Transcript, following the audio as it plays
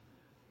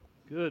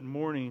Good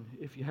morning.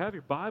 If you have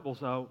your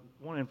Bibles, I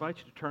want to invite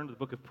you to turn to the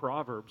book of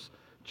Proverbs,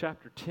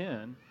 chapter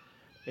 10.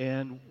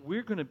 And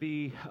we're going to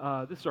be,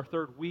 this is our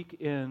third week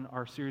in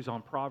our series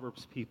on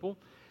Proverbs people.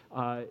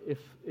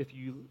 If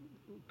you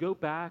go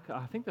back,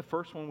 I think the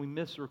first one we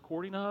missed a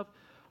recording of,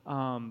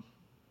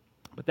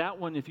 but that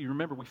one, if you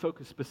remember, we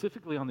focused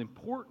specifically on the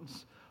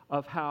importance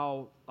of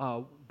how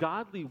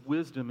godly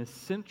wisdom is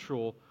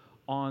central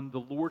on the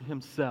Lord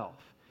himself.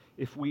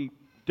 If we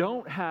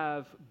don't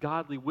have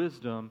godly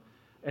wisdom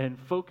and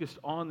focused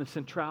on the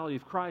centrality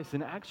of Christ,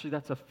 and actually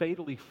that's a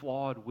fatally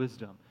flawed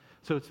wisdom.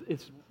 So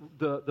it's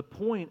the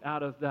point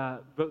out of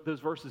those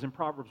verses in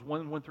Proverbs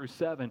 1 through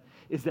 7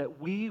 is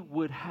that we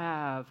would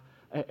have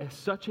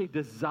such a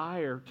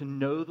desire to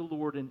know the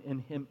Lord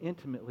and Him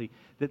intimately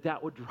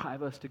that would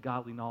drive us to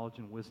godly knowledge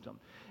and wisdom.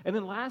 And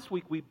then last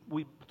week we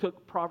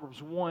took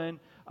Proverbs 1,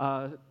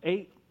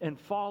 8 and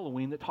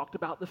following that talked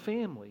about the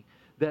family.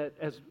 That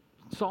as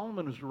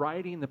Solomon was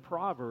writing the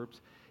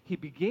Proverbs, he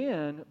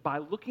began by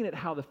looking at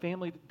how the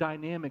family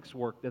dynamics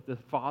work, that the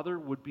father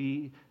would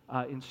be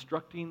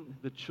instructing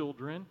the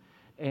children,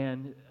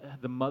 and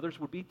the mothers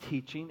would be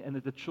teaching, and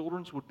that the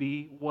children's would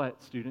be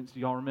what, students? Do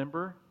y'all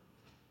remember?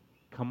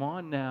 Come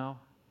on now.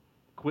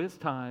 Quiz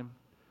time.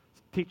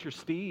 Teacher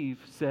Steve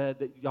said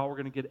that y'all were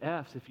going to get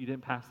F's if you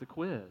didn't pass the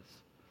quiz.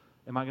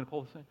 Am I going to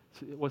pull this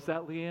thing? What's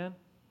that, Leanne?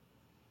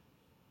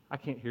 I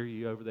can't hear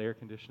you over the air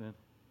conditioning.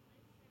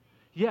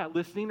 Yeah,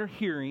 listening or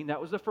hearing, that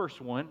was the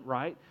first one,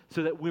 right?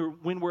 So that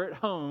when we're at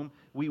home,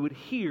 we would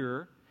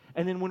hear.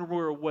 And then when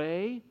we're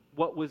away,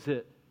 what was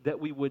it? That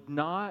we would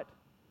not,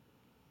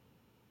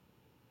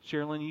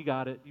 Sherilyn, you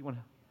got it. You want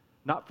to,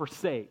 not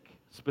forsake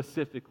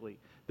specifically.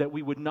 That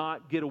we would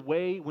not get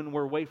away when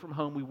we're away from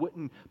home. We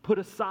wouldn't put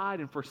aside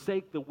and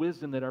forsake the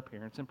wisdom that our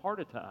parents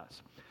imparted to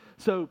us.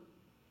 So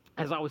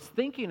as I was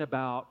thinking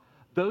about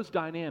those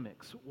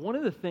dynamics, one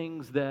of the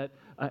things that,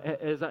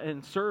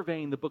 in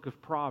surveying the book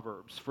of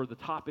Proverbs for the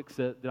topics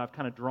that I've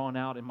kind of drawn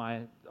out in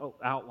my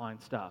outline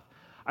stuff,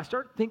 I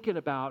started thinking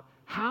about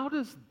how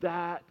does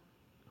that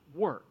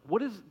work?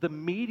 What is the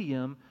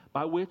medium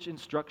by which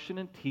instruction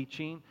and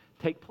teaching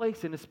take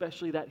place, and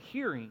especially that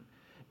hearing?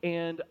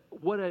 And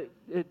what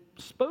it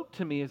spoke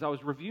to me as I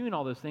was reviewing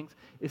all those things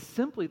is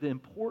simply the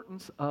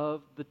importance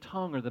of the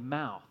tongue or the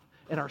mouth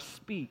and our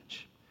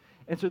speech.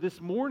 And so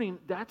this morning,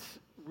 that's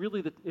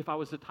really, if I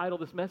was to title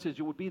this message,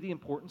 it would be the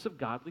importance of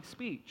godly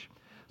speech.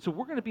 So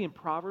we're going to be in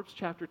Proverbs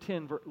chapter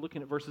 10,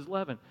 looking at verses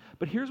 11.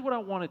 But here's what I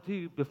want to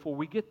do before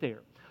we get there.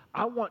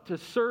 I want to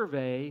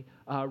survey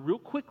real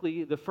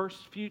quickly the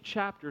first few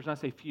chapters, and I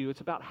say few,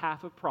 it's about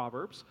half of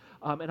Proverbs,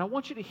 and I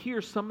want you to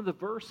hear some of the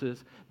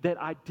verses that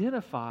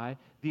identify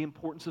the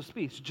importance of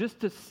speech, just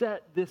to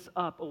set this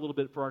up a little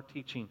bit for our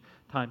teaching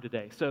time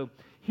today. So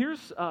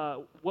here's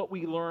what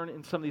we learn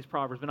in some of these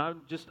Proverbs, and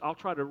I'll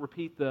try to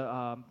repeat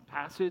the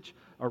passage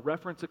or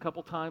reference a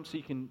couple times so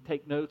you can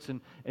take notes and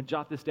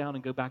jot this down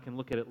and go back and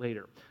look at it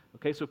later.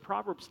 Okay, so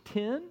Proverbs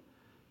 10,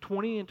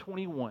 20 and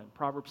 21.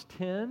 Proverbs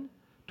 10,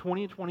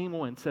 20 and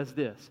 21 says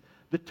this: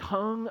 the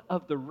tongue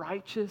of the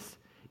righteous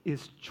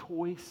is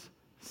choice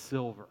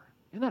silver.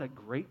 Isn't that a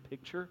great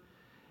picture?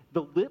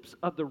 The lips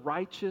of the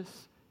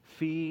righteous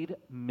feed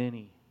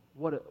many.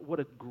 What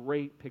a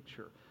great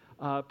picture.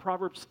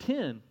 Proverbs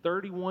 10,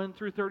 31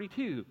 through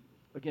 32.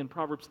 Again,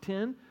 Proverbs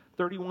 10,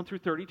 31 through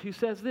 32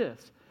 says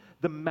this: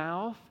 the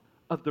mouth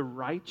of the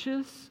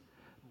righteous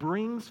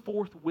brings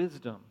forth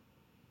wisdom.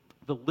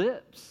 The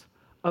lips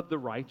of the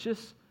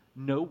righteous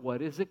know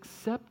what is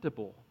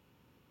acceptable.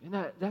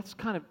 And that's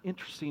kind of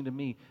interesting to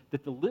me,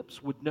 that the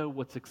lips would know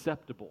what's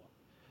acceptable.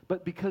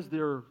 But because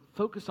they're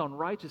focused on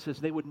righteousness,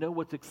 they would know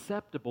what's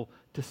acceptable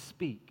to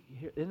speak.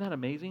 Isn't that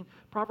amazing?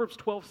 Proverbs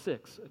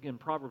 12:6, again,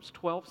 Proverbs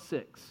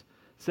 12:6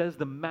 says,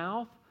 the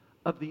mouth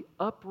of the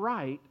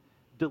upright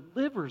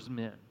delivers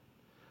men.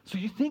 So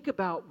you think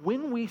about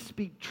when we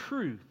speak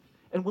truth,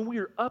 and when we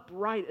are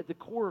upright at the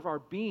core of our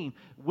being,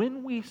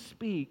 when we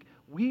speak,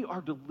 we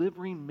are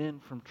delivering men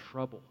from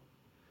trouble.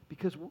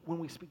 Because when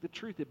we speak the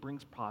truth, it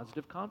brings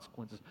positive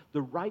consequences,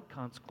 the right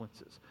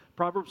consequences.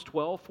 Proverbs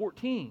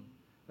 12:14.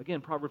 Again,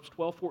 Proverbs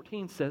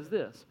 12:14 says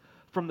this: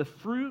 from the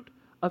fruit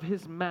of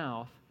his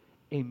mouth,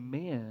 a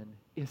man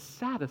is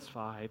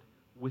satisfied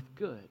with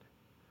good.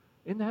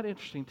 Isn't that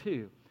interesting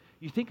too?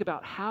 You think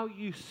about how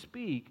you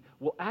speak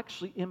will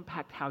actually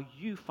impact how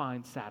you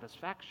find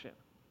satisfaction.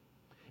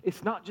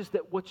 It's not just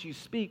that what you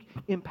speak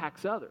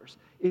impacts others.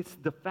 It's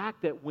the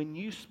fact that when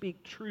you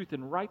speak truth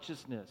and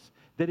righteousness,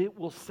 that it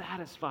will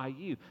satisfy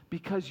you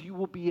because you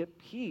will be at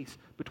peace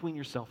between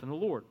yourself and the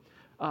Lord.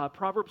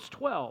 Proverbs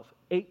 12,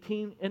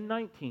 18 and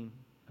 19.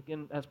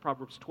 Again, as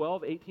Proverbs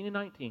 12, 18 and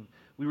 19.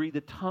 We read,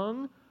 the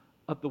tongue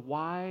of the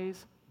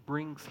wise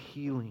brings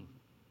healing.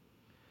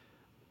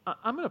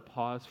 I'm going to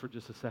pause for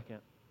just a second.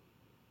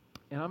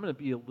 And I'm going to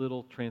be a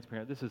little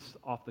transparent. This is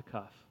off the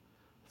cuff.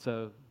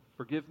 So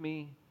forgive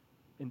me.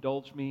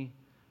 Indulge me.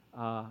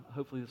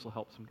 Hopefully this will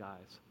help some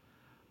guys.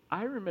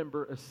 I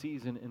remember a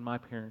season in my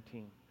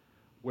parenting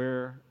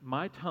where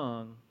my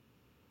tongue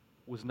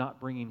was not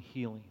bringing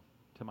healing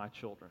to my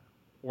children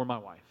or my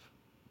wife.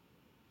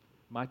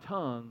 my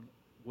tongue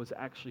was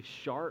actually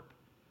sharp,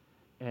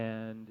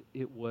 and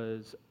it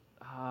was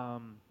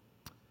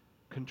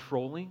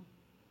controlling,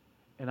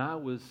 and I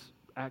was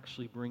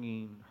actually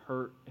bringing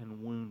hurt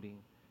and wounding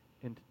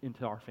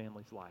into our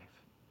family's life.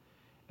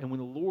 And when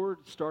the Lord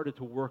started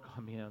to work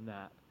on me on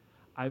that,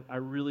 I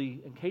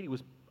really, and Katie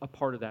was a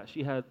part of that.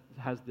 She has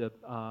the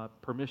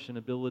permission,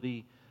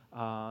 ability,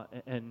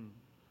 and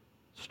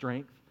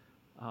strength.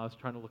 I was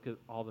trying to look at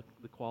all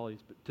the qualities,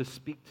 but to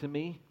speak to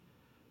me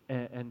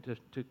and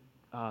to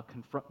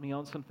confront me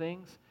on some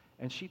things,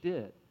 and she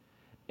did.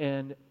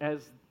 And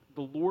as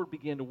the Lord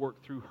began to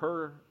work through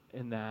her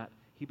in that,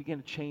 He began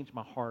to change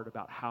my heart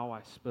about how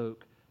I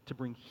spoke to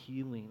bring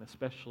healing,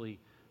 especially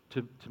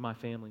to my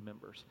family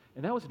members.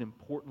 And that was an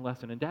important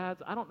lesson. And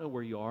dads, I don't know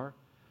where you are,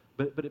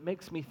 but it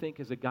makes me think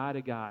as a guy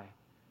to guy,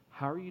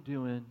 how are you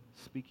doing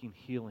speaking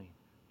healing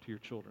to your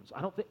children?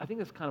 I think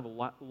that's kind of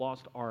a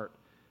lost art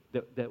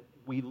that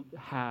we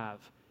have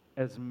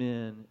as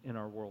men in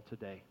our world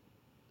today.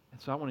 And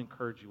so I want to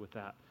encourage you with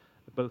that,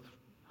 both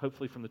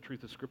hopefully from the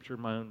truth of Scripture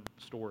and my own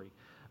story.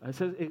 It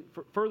says,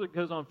 it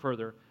goes on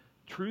further,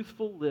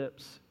 truthful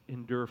lips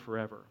endure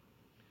forever.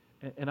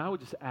 And I would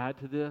just add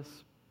to this,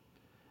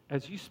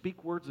 as you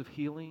speak words of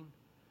healing,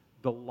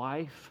 the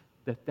life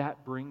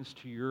that brings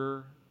to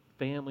your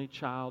family,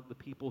 child, the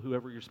people,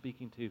 whoever you're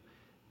speaking to,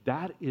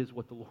 that is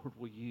what the Lord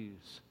will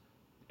use.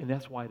 And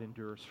that's why it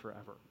endures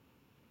forever.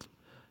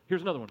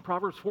 Here's another one,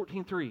 Proverbs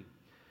 14:3.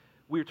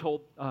 We are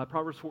told,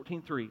 Proverbs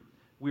 14:3,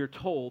 we are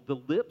told, the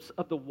lips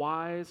of the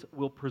wise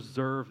will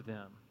preserve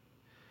them.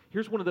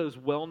 Here's one of those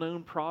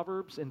well-known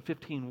Proverbs in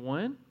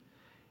 15:1.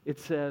 It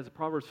says,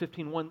 Proverbs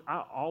 15:1,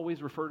 I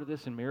always refer to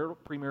this in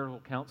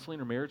premarital counseling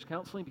or marriage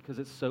counseling because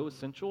it's so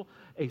essential.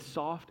 A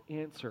soft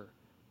answer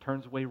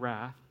turns away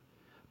wrath,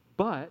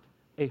 but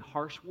a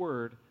harsh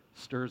word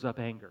stirs up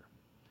anger.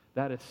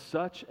 That is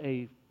such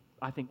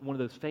I think, one of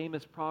those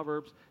famous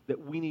Proverbs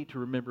that we need to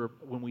remember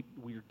when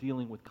we are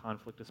dealing with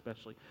conflict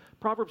especially.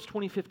 Proverbs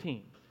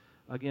 20:15.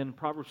 Again,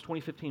 Proverbs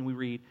 20:15 we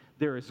read,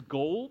 there is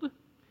gold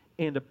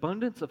and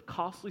abundance of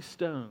costly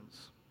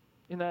stones.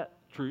 Isn't that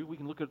true? We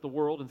can look at the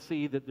world and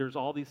see that there's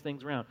all these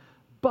things around.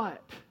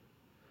 But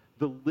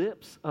the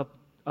lips of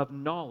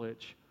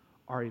knowledge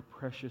are a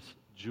precious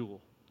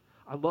jewel.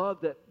 I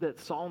love that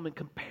Solomon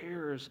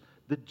compares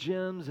the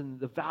gems and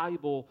the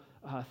valuable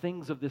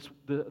things of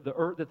the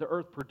earth that the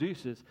earth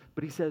produces,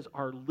 but he says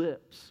our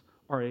lips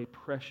are a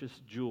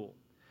precious jewel.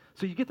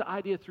 So you get the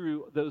idea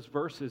through those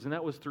verses, and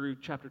that was through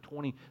chapter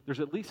 20. There's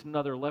at least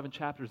another 11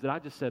 chapters that I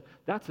just said,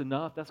 that's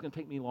enough. That's going to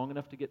take me long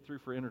enough to get through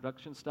for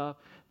introduction stuff,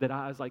 that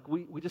I was like,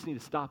 we just need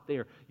to stop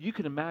there. You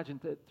can imagine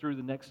that through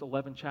the next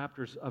 11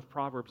 chapters of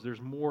Proverbs,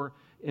 there's more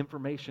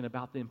information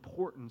about the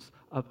importance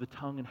of the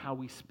tongue and how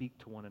we speak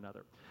to one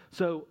another.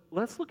 So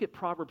let's look at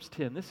Proverbs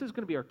 10. This is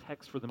going to be our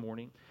text for the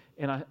morning,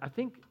 and I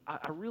think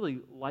I really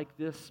like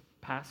this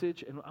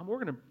passage, and we're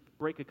going to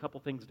break a couple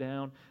things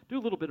down, do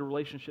a little bit of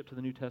relationship to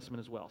the New Testament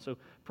as well. So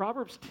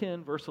Proverbs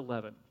 10, verse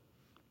 11.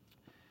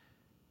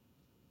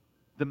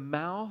 The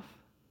mouth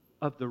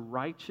of the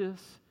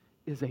righteous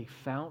is a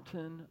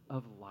fountain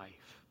of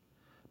life,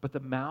 but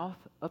the mouth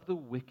of the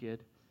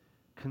wicked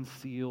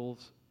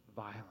conceals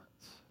violence.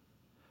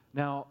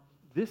 Now,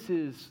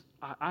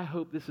 I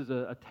hope this is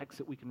a text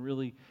that we can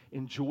really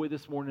enjoy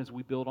this morning as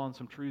we build on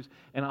some truths.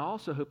 And I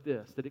also hope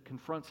that it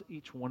confronts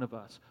each one of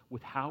us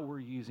with how we're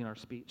using our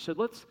speech. So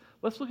let's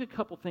look at a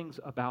couple things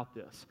about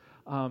this.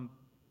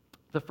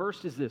 The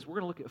first is this.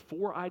 We're going to look at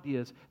 4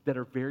 ideas that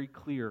are very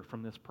clear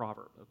from this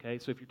proverb, okay?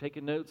 So if you're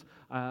taking notes,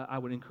 I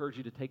would encourage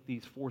you to take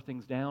these 4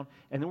 things down.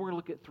 And then we're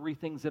going to look at 3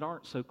 things that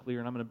aren't so clear,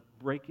 and I'm going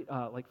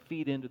to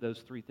feed into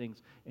those 3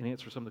 things and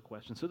answer some of the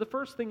questions. So the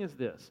first thing is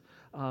this.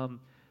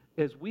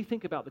 As we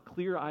think about the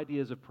clear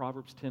ideas of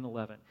Proverbs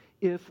 10:11,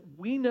 if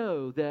we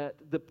know that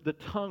the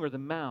tongue or the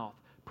mouth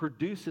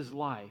produces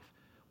life,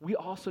 we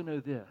also know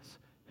this,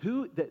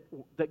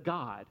 that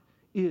God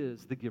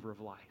is the giver of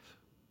life,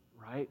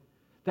 right?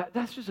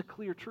 That's just a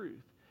clear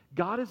truth.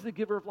 God is the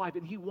giver of life,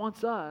 and He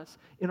wants us,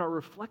 in our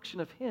reflection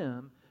of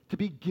Him, to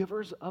be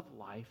givers of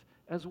life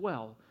as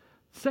well.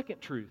 Second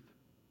truth,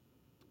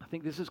 I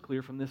think this is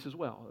clear from this as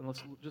well. And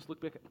let's just look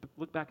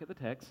back at the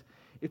text.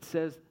 It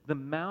says, the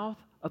mouth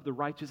of the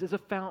righteous is a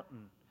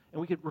fountain.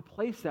 And we could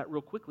replace that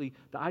real quickly.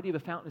 The idea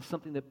of a fountain is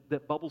something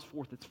that bubbles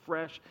forth. It's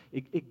fresh.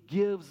 It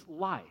gives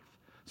life.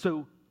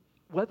 So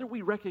whether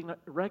we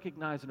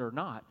recognize it or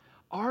not,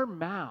 our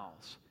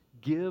mouths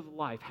give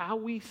life. How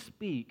we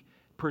speak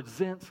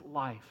presents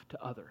life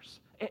to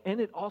others.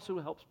 And it also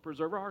helps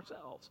preserve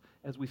ourselves,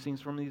 as we've seen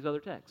from these other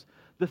texts.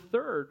 The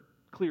third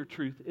clear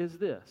truth is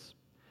this.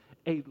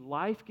 A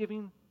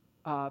life-giving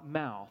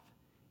mouth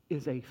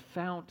is a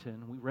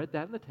fountain, we read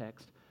that in the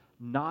text,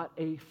 not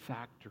a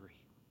factory.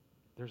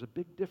 There's a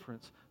big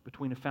difference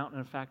between a fountain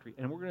and a factory,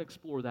 and we're going to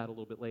explore that a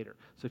little bit later.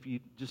 So if you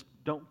just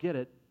don't get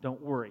it,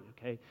 don't worry,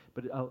 okay?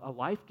 But a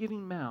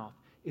life-giving mouth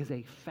is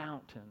a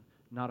fountain,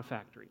 not a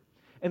factory.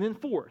 And then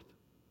fourth,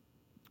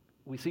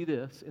 we see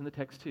this in the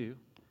text too,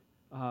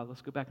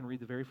 let's go back and read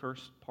the very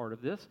first part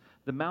of this.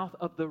 The mouth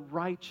of the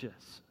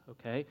righteous,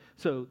 okay?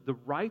 So the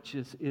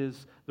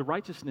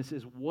righteousness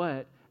is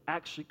what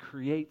actually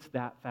creates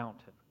that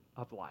fountain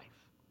of life.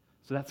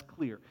 So that's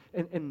clear.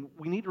 And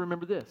we need to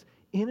remember this.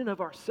 In and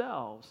of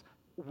ourselves,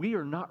 we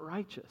are not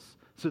righteous.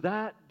 So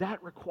that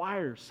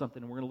requires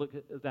something, and we're going to look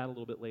at that a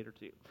little bit later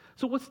too.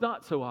 So what's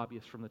not so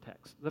obvious from the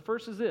text? The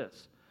first is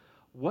this.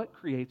 What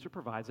creates or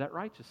provides that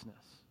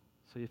righteousness?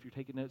 So if you're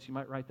taking notes, you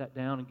might write that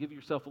down and give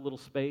yourself a little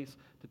space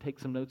to take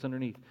some notes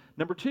underneath.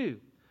 Number two,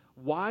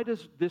 why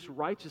does this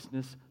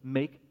righteousness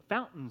make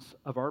fountains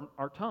of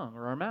our tongue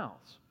or our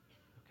mouths?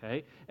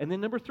 Okay. And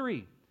then number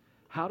three,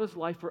 how does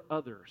life for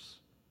others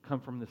come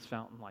from this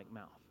fountain-like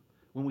mouth?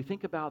 When we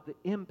think about the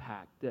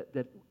impact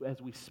that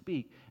as we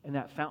speak and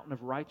that fountain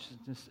of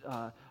righteousness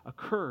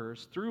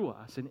occurs through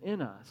us and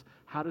in us,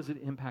 how does it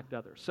impact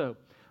others? So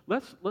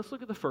let's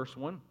look at the first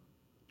one.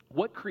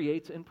 What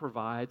creates and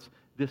provides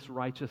this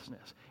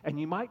righteousness? And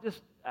you might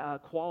just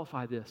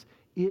qualify this.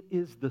 It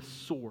is the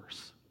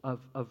source of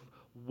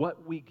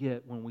what we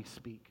get when we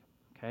speak,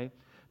 okay?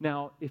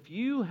 Now, if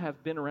you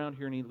have been around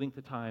here any length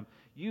of time,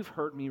 you've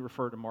heard me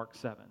refer to Mark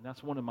 7.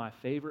 That's one of my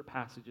favorite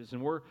passages,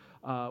 and we're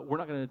not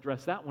going to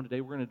address that one today.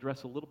 We're going to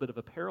address a little bit of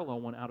a parallel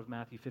one out of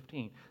Matthew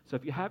 15. So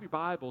if you have your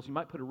Bibles, you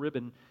might put a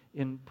ribbon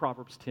in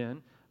Proverbs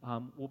 10.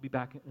 We'll be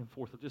back and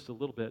forth just a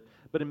little bit.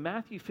 But in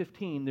Matthew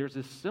 15, there's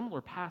this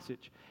similar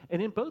passage.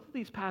 And in both of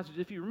these passages,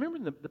 if you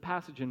remember the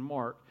passage in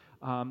Mark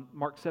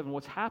 7,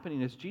 what's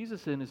happening is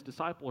Jesus and his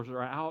disciples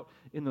are out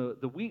in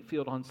the wheat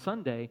field on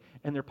Sunday,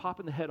 and they're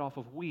popping the head off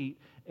of wheat,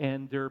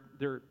 and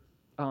they're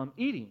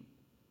eating.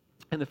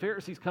 And the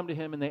Pharisees come to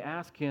him, and they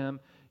ask him,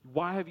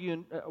 why are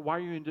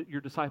you and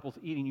your disciples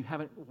eating? You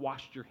haven't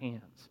washed your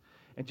hands.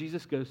 And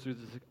Jesus goes through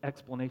this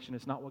explanation.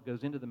 It's not what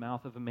goes into the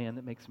mouth of a man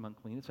that makes him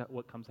unclean. It's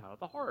what comes out of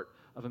the heart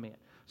of a man.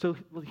 So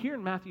here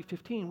in Matthew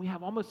 15, we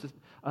have almost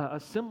a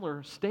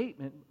similar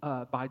statement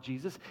by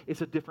Jesus.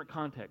 It's a different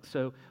context.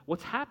 So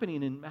what's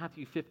happening in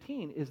Matthew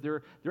 15 is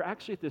they're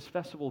actually at this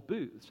festival of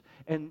booths.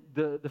 And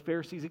the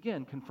Pharisees,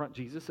 again, confront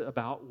Jesus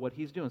about what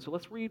he's doing. So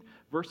let's read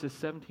verses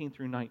 17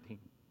 through 19.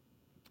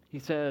 He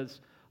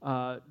says,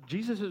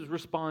 Jesus is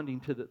responding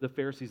to the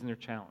Pharisees and their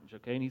challenge,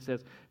 okay? And he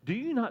says, do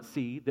you not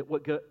see that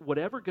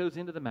whatever goes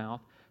into the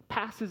mouth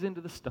passes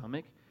into the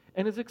stomach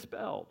and is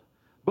expelled?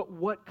 But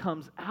what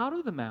comes out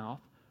of the mouth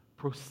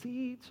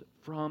proceeds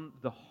from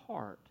the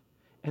heart,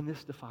 and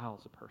this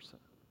defiles a person.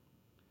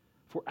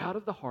 For out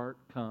of the heart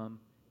come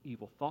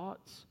evil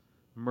thoughts,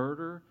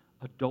 murder,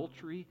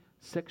 adultery,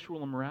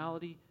 sexual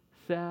immorality,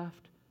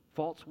 theft,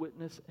 false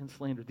witness, and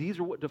slander. These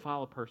are what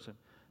defile a person.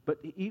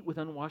 But to eat with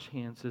unwashed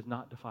hands does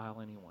not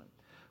defile anyone.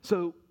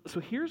 So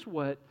here's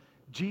what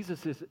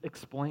Jesus is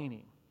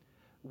explaining.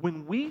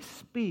 When we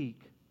speak,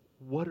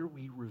 what are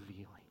we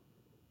revealing?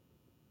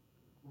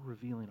 We're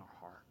revealing our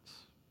hearts,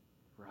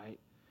 right?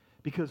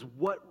 Because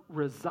what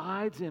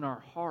resides in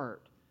our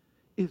heart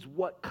is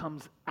what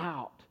comes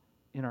out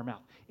in our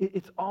mouth.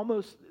 It's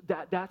almost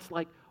that's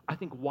like, I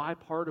think, why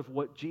part of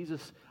what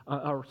Jesus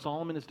or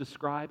Solomon is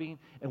describing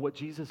and what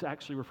Jesus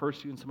actually refers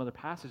to in some other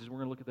passages, we're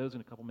going to look at those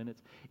in a couple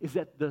minutes, is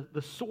that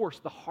the source,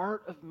 the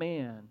heart of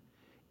man,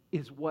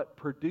 is what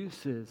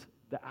produces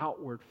the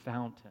outward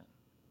fountain.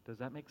 Does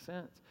that make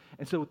sense?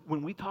 And so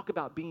when we talk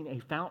about being a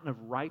fountain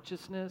of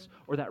righteousness,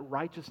 or that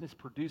righteousness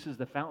produces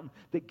the fountain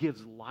that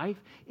gives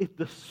life, if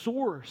the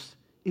source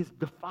is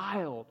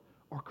defiled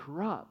or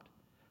corrupt,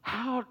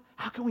 how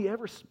can we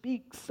ever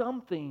speak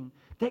something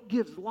that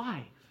gives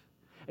life?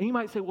 And you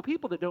might say, well,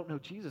 people that don't know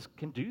Jesus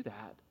can do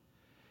that.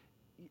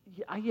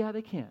 Yeah,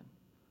 they can.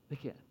 They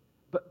can.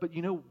 But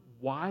you know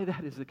why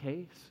that is the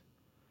case?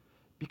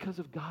 Because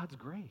of God's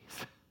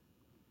grace.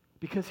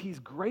 Because he's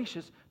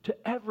gracious to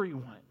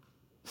everyone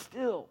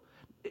still.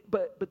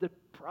 But the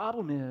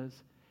problem is,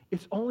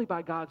 it's only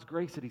by God's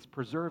grace that he's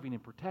preserving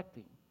and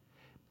protecting.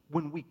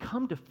 When we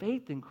come to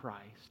faith in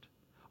Christ,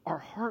 our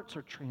hearts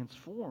are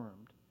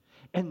transformed.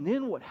 And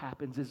then what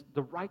happens is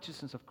the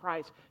righteousness of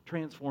Christ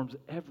transforms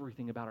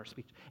everything about our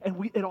speech.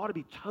 And it ought to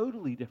be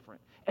totally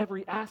different,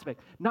 every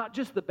aspect. Not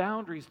just the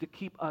boundaries to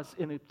keep us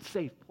in a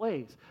safe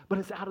place, but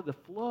it's out of the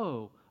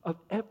flow of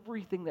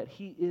everything that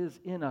he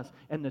is in us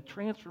and the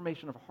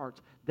transformation of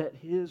hearts that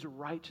his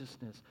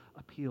righteousness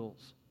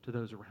appeals to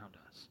those around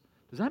us.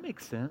 Does that make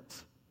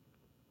sense?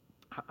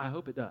 I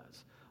hope it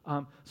does.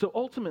 So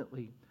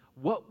ultimately,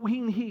 what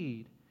we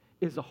need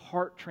is a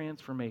heart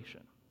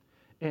transformation.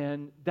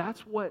 And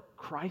that's what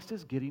Christ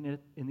is getting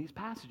at in these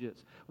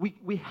passages.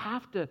 We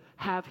have to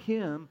have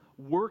him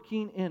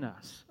working in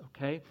us,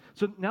 okay?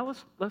 So now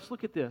let's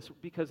look at this,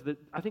 because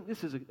I think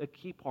this is a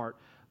key part,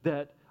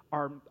 that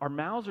our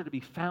mouths are to be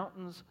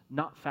fountains,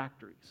 not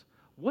factories.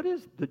 What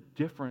is the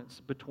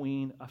difference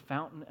between a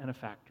fountain and a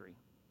factory?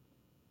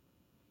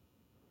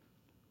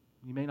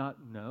 You may not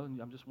know,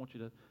 and I just want you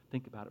to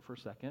think about it for a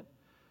second.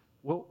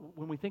 Well,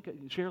 when we think,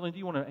 Sherilyn, do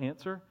you want to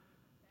answer?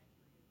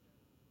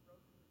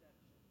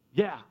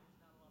 Yeah.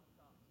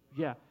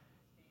 Yeah.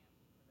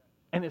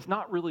 And it's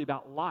not really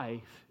about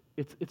life.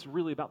 It's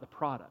really about the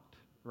product,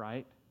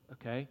 right?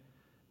 Okay?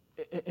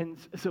 And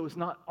so it's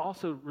not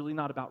also really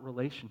not about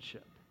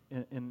relationship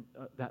in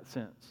that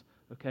sense,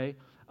 okay?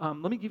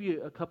 Let me give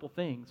you a couple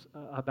things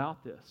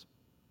about this.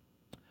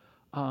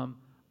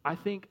 I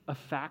think a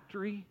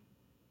factory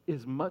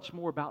is much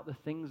more about the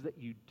things that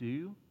you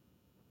do.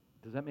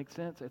 Does that make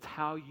sense? It's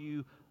how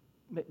you,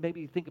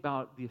 maybe think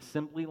about the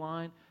assembly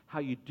line, how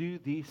you do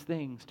these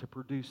things to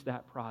produce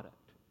that product.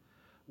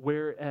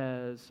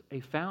 Whereas a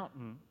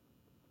fountain,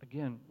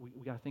 again, we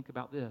got to think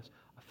about this.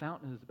 A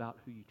fountain is about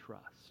who you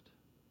trust.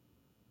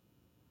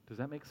 Does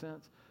that make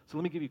sense? So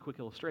let me give you a quick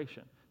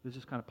illustration. This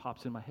just kind of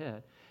pops in my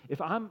head.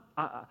 If I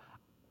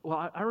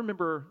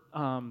remember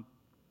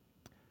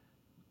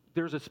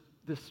there's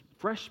this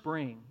fresh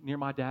spring near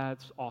my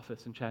dad's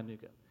office in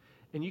Chattanooga.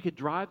 And you could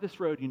drive this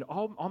road,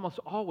 almost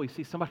always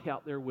see somebody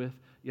out there with,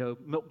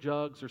 milk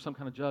jugs or some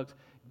kind of jugs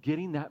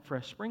getting that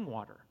fresh spring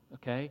water,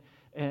 okay?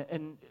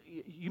 And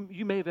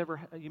you may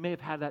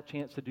have had that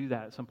chance to do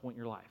that at some point in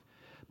your life.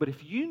 But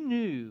if you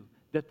knew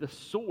that the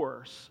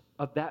source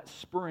of that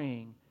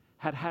spring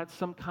had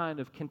some kind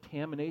of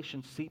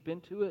contamination seep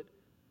into it,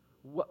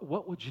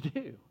 what would you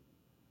do?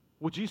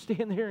 Would you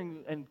stand there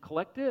and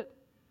collect it?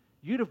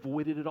 You'd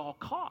avoid it at all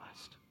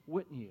cost,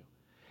 wouldn't you?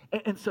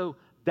 And so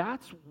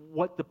that's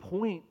what the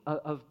point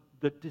of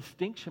the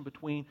distinction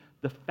between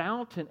the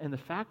fountain and the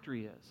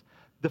factory is.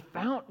 The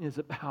fountain is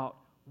about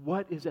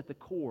what is at the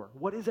core,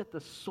 what is at the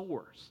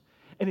source.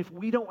 And if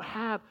we don't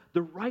have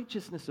the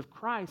righteousness of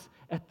Christ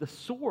at the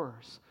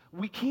source,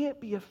 we can't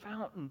be a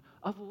fountain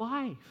of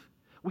life.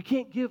 We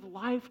can't give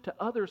life to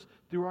others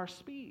through our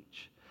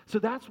speech. So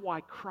that's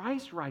why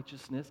Christ's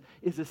righteousness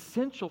is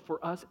essential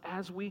for us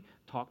as we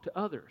talk to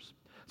others.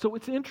 So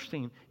it's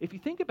interesting. If you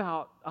think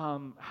about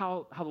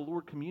how the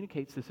Lord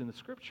communicates this in the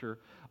Scripture,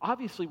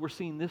 obviously we're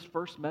seeing this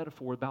first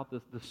metaphor about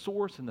the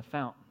source and the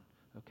fountain,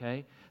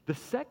 okay? The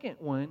second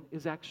one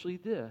is actually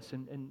this,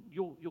 and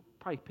you'll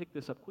probably pick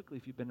this up quickly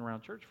if you've been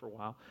around church for a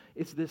while.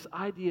 It's this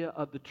idea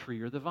of the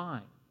tree or the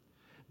vine,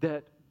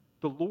 that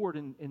the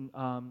Lord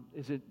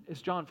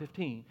it's John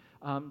 15,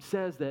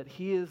 says that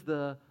He is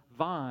the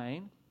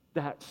vine,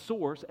 that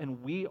source,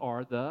 and we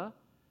are the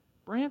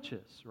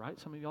branches, right?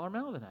 Some of y'all are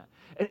mouthing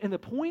that. And the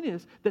point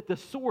is that the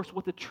source,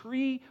 what the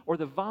tree or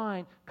the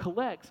vine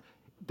collects,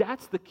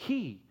 that's the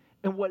key.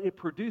 And what it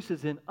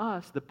produces in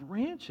us, the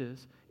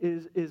branches,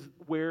 is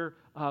where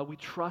we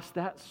trust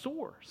that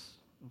source,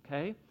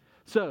 okay?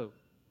 So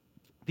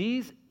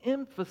these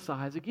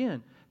emphasize,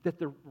 again, that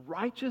the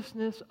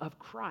righteousness of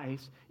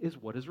Christ is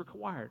what is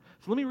required.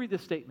 So let me read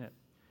this statement.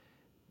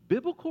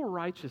 Biblical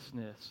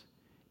righteousness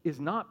is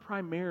not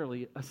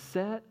primarily a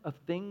set of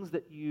things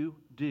that you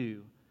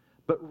do,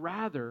 but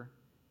rather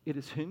it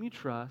is whom you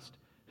trust,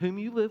 whom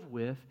you live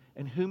with,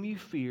 and whom you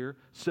fear,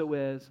 so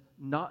as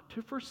not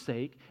to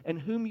forsake, and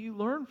whom you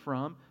learn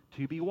from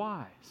to be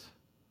wise.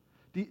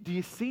 Do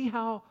you see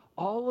how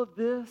all of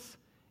this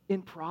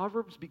in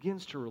Proverbs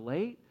begins to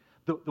relate?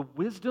 The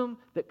wisdom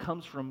that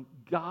comes from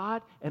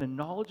God and a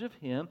knowledge of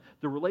Him,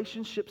 the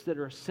relationships that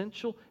are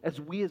essential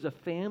as we as a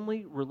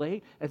family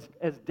relate,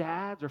 as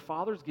dads or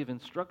fathers give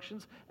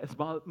instructions, as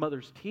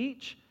mothers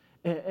teach,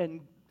 and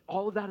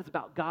all of that is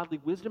about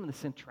godly wisdom and the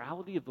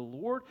centrality of the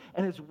Lord.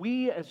 And as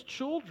we as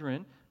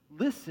children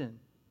listen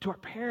to our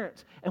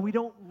parents, and we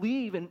don't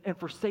leave and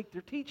forsake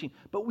their teaching,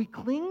 but we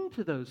cling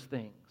to those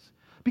things.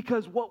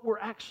 Because what we're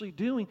actually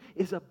doing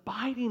is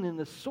abiding in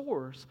the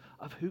source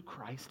of who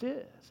Christ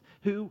is,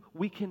 who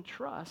we can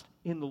trust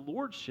in the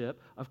lordship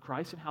of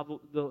Christ and how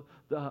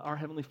our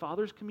Heavenly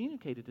Father has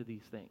communicated to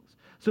these things.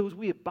 So as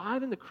we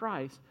abide in the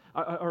Christ,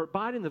 or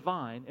abide in the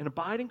vine and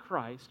abide in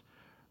Christ,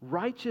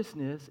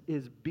 righteousness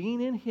is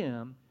being in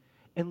Him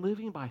and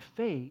living by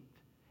faith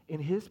in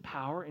His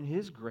power and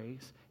His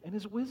grace and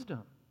His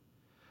wisdom.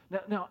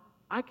 Now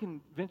I can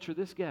venture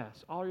this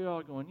guess. All y'all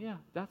are going, yeah,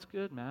 that's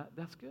good, Matt,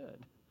 that's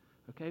good.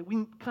 Okay,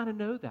 we kind of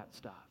know that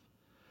stuff.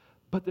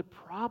 But the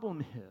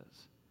problem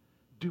is,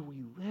 do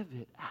we live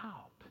it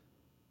out?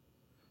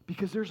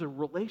 Because there's a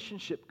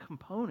relationship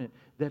component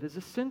that is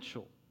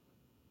essential.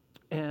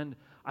 And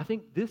I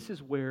think this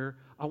is where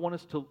I want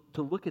us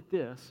to look at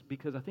this,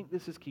 because I think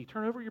this is key.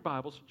 Turn over your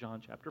Bibles to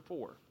John chapter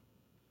 4.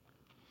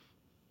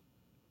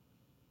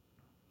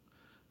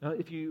 Now,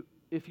 if you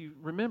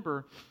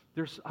remember,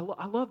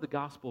 I love the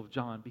Gospel of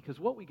John,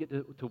 because what we get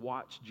to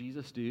watch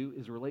Jesus do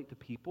is relate to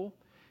people.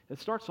 It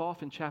starts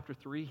off in chapter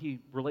 3. He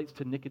relates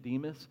to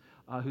Nicodemus,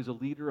 who's a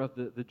leader of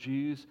the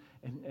Jews,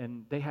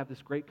 and they have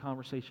this great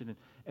conversation.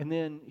 And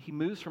then he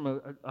moves from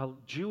a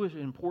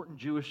important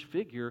Jewish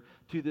figure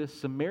to this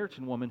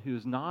Samaritan woman who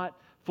is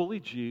not fully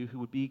Jew, who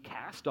would be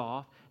cast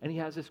off, and he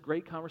has this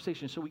great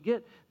conversation. So we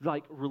get,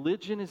 like,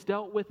 religion is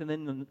dealt with, and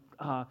then,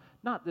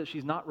 not that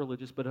she's not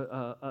religious, but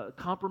a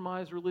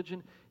compromised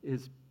religion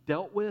is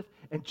dealt with,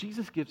 and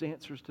Jesus gives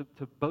answers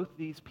to both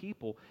these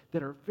people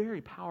that are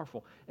very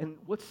powerful. And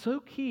what's so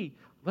key,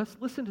 let's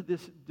listen to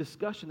this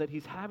discussion that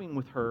he's having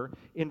with her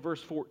in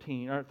verse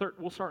 14.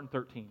 We'll start in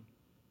 13.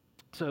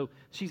 So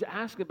she's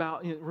asked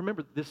about,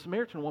 remember, this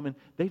Samaritan woman,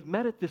 they've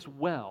met at this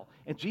well,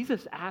 and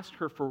Jesus asked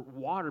her for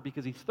water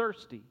because he's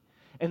thirsty.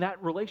 And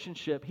that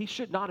relationship, he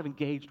should not have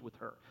engaged with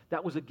her.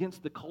 That was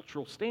against the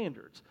cultural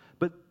standards.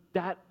 But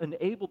that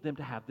enabled them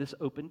to have this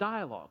open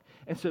dialogue.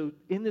 And so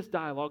in this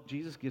dialogue,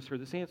 Jesus gives her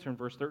this answer in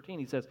verse 13.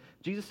 He says,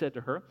 Jesus said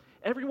to her,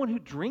 everyone who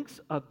drinks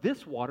of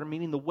this water,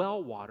 meaning the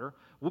well water,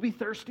 will be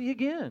thirsty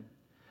again.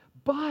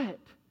 But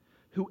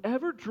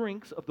whoever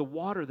drinks of the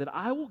water that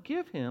I will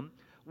give him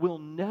will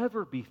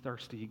never be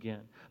thirsty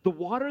again. The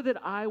water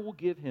that I will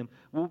give him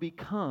will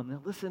become,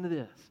 now listen to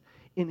this,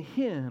 in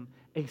him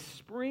a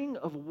spring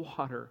of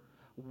water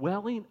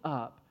welling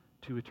up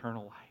to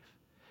eternal life.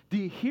 Do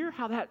you hear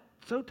how that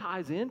so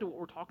ties into what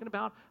we're talking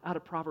about out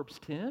of Proverbs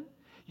 10?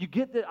 You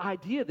get the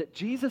idea that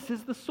Jesus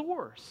is the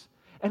source.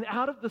 And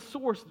out of the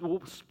source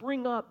will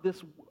spring up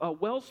this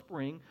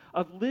wellspring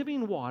of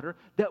living water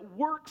that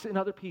works in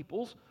other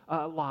people's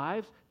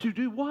lives to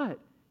do what?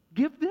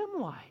 Give them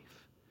life.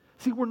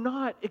 See, we're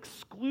not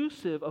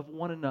exclusive of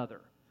one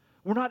another.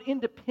 We're not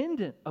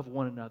independent of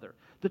one another.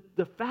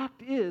 The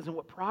fact is, and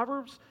what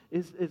Proverbs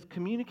is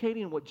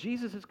communicating and what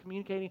Jesus is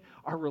communicating,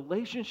 our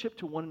relationship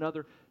to one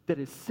another that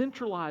is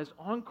centralized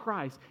on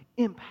Christ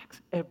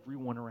impacts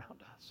everyone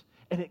around us.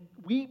 And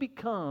we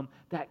become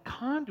that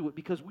conduit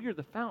because we are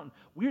the fountain.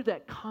 We're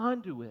that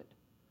conduit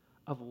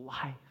of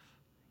life,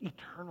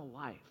 eternal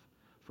life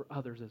for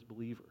others as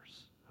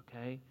believers,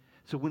 okay?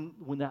 So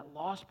when that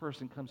lost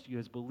person comes to you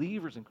as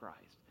believers in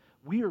Christ,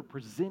 we are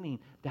presenting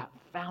that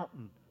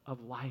fountain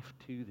of life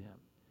to them.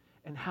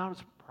 And how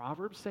does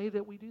Proverbs say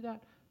that we do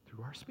that?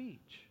 Through our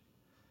speech.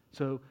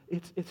 So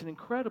it's an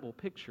incredible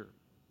picture.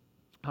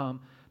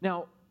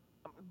 Now,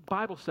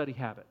 Bible study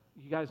habit.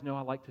 You guys know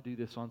I like to do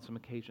this on some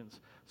occasions.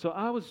 So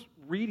I was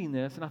reading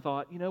this and I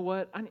thought, you know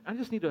what? I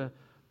just need to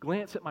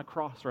glance at my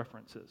cross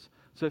references.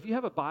 So if you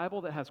have a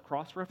Bible that has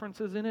cross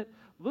references in it,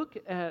 look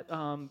at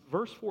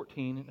verse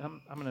 14.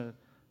 I'm going to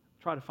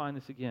try to find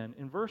this again.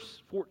 In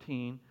verse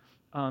 14,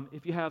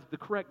 if you have the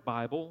correct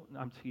Bible,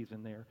 I'm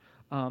teasing there,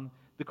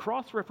 the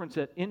cross reference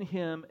that in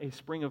him a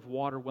spring of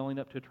water welling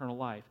up to eternal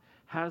life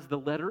has the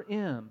letter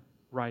M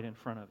right in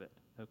front of it.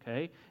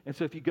 Okay? And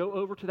so if you go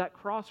over to that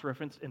cross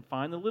reference and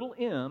find the little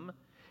M,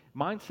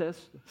 mine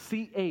says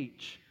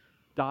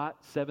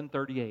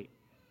CH.738.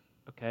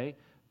 Okay?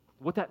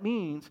 What that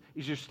means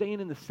is you're staying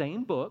in the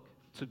same book,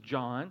 so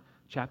John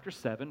chapter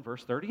 7,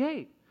 verse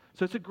 38.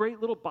 So it's a great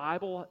little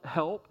Bible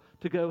help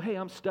to go, hey,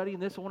 I'm studying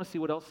this, I want to see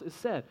what else is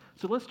said.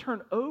 So let's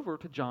turn over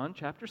to John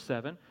chapter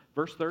 7,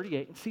 verse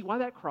 38, and see why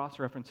that cross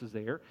reference is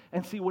there,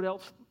 and see what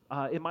else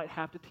it might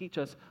have to teach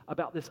us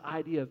about this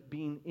idea of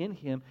being in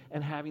him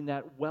and having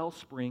that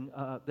wellspring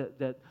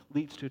that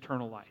leads to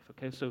eternal life.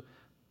 Okay, so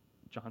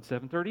John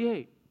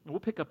 7:38. And we'll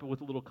pick up with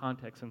a little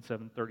context in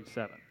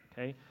 7:37.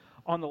 Okay,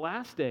 on the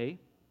last day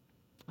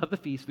of the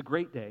feast, the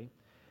great day,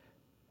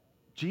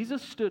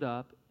 Jesus stood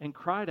up and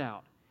cried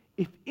out,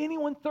 if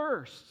anyone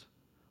thirsts,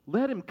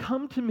 let him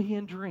come to me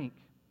and drink.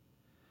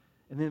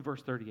 And then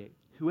verse 38,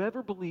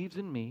 whoever believes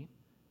in me,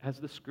 as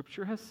the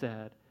scripture has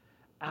said,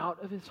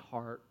 out of his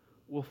heart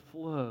will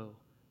flow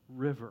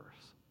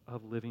rivers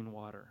of living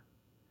water.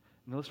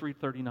 Now let's read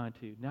 39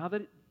 too. Now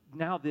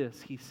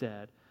this he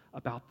said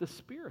about the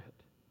Spirit,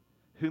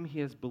 whom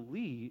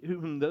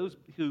those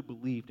who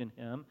believed in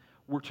him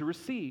were to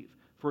receive.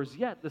 For as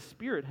yet the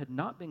Spirit had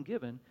not been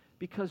given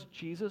because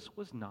Jesus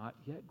was not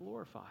yet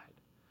glorified.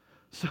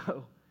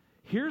 So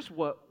here's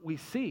what we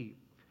see.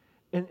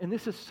 And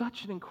this is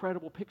such an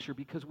incredible picture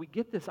because we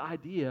get this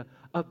idea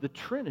of the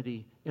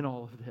Trinity in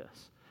all of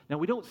this. Now,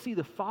 we don't see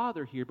the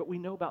Father here, but we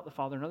know about the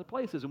Father in other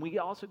places. And we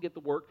also get the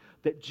work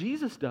that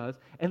Jesus does,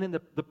 and then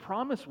the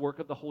promised work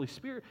of the Holy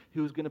Spirit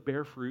who is going to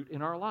bear fruit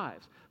in our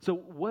lives. So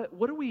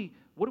what do we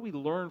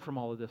learn from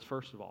all of this,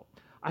 first of all?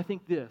 I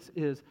think this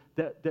is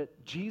that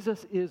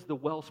Jesus is the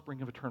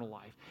wellspring of eternal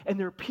life. And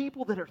there are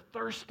people that are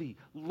thirsty,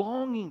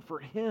 longing for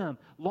him,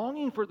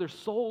 longing for their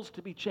souls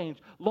to be changed,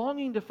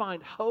 longing to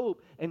find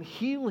hope and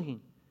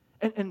healing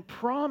and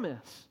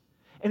promise.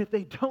 And if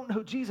they don't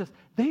know Jesus,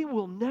 they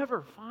will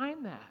never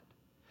find that.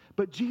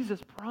 But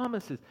Jesus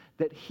promises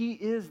that he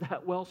is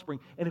that wellspring.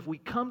 And if we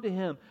come to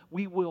him,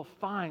 we will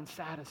find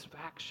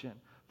satisfaction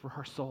for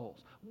our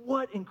souls.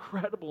 What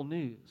incredible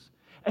news.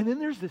 And then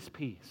there's this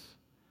piece.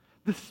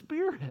 The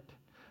Spirit.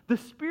 The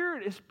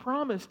Spirit is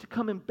promised to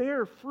come and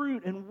bear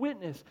fruit and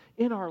witness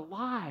in our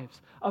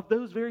lives of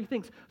those very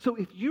things. So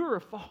if you're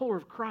a follower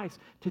of Christ,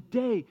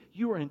 today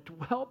you are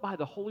indwelt by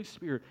the Holy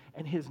Spirit,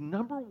 and his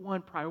number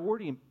one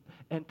priority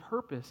and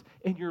purpose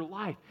in your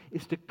life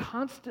is to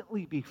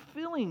constantly be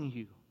filling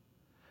you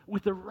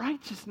with the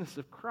righteousness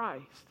of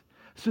Christ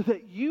so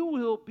that you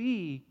will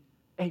be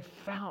a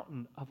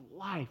fountain of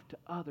life to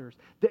others,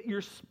 that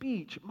your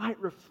speech might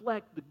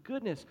reflect the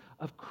goodness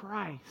of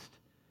Christ,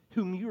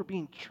 whom you are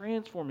being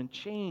transformed and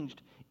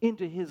changed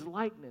into his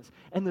likeness.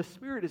 And the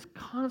Spirit is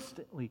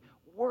constantly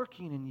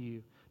working in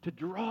you to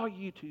draw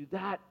you to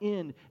that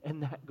end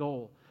and that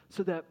goal.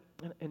 So that,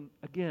 and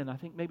again, I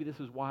think maybe this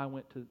is why I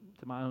went to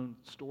my own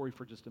story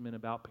for just a minute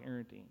about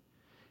parenting,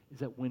 is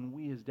that when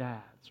we as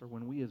dads or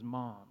when we as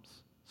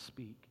moms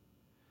speak,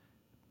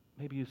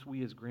 maybe as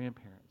we as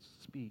grandparents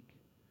speak,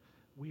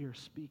 we are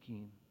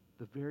speaking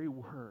the very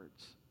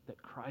words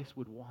that Christ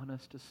would want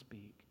us to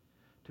speak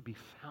to be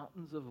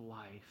fountains of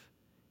life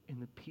in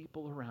the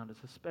people around us,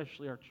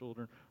 especially our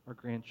children, our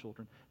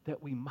grandchildren,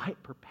 that we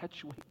might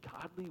perpetuate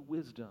godly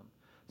wisdom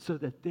so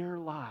that their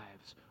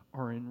lives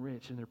are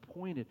enriched and they're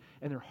pointed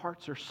and their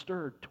hearts are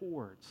stirred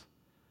towards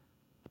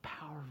the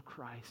power of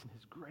Christ and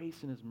his grace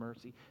and his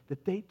mercy,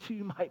 that they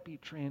too might be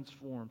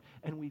transformed,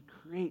 and we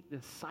create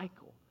this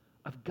cycle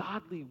of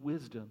godly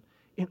wisdom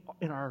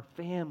in our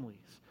families,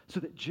 so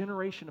that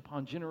generation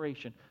upon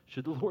generation,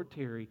 should the Lord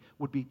tarry,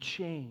 would be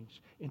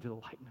changed into the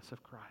likeness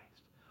of Christ.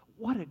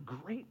 What a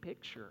great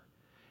picture.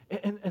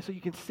 And so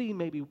you can see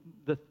maybe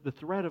the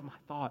thread of my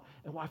thought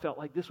and why I felt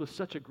like this was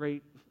such a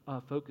great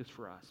focus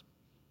for us.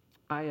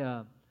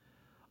 I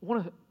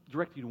want to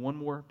direct you to one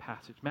more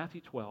passage,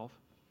 Matthew 12,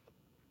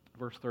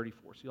 verse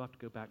 34. So you'll have to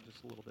go back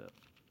just a little bit.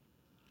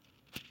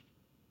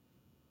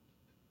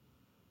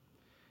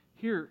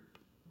 Here,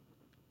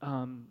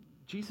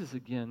 Jesus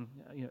again,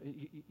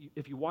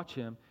 if you watch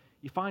him,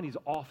 you find he's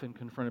often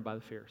confronted by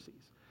the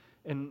Pharisees.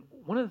 And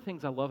one of the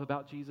things I love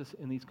about Jesus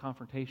in these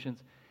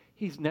confrontations,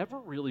 he's never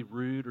really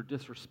rude or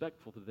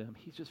disrespectful to them.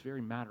 He's just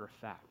very matter of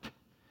fact.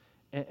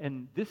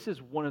 And this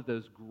is one of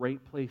those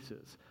great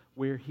places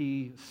where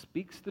he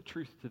speaks the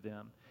truth to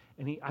them,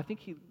 and I think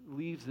he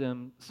leaves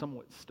them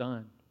somewhat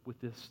stunned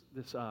with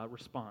this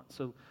response.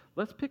 So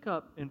let's pick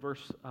up in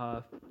verse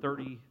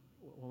 30.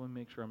 Well, let me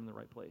make sure I'm in the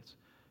right place.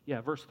 Yeah,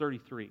 verse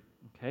 33,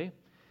 okay?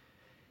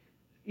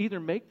 Either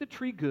make the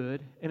tree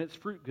good and its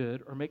fruit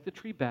good, or make the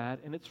tree bad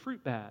and its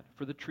fruit bad,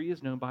 for the tree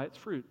is known by its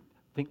fruit.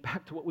 Think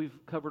back to what we've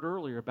covered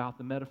earlier about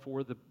the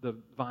metaphor, the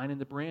vine and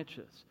the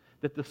branches.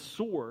 That the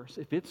source,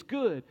 if it's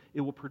good,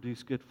 it will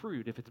produce good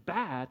fruit. If it's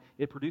bad,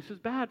 it produces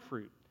bad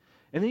fruit.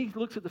 And then he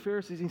looks at the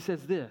Pharisees and he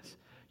says this,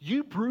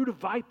 "You brood of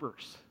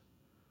vipers."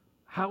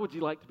 How would you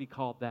like to be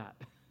called that?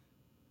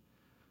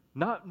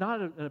 Not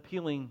an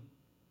appealing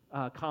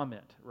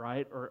comment,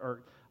 right?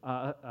 Or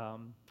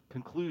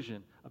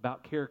conclusion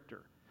about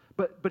character.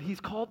 But he's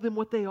called them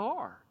what they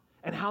are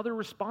and how they're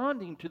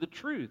responding to the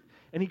truth.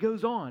 And he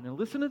goes on, and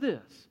listen to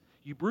this.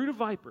 "You brood of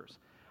vipers,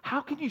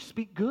 how can you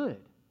speak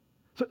good?"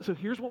 So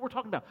here's what we're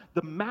talking about.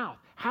 The mouth.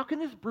 How can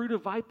this brood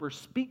of vipers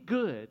speak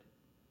good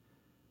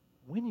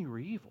when you were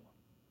evil?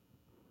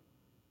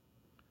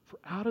 For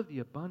out of the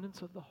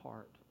abundance of the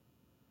heart,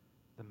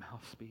 the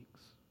mouth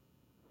speaks.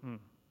 And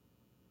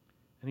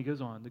he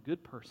goes on, "The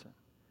good person,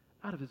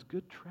 out of his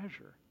good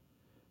treasure,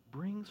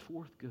 brings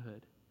forth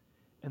good,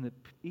 and the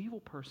evil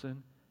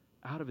person,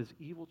 out of his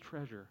evil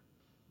treasure,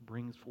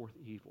 brings forth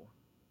evil."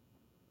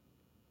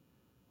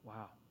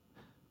 Wow.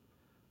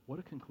 What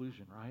a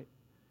conclusion, right?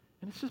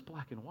 And it's just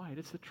black and white.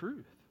 It's the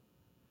truth.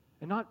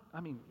 And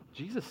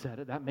Jesus said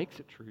it. That makes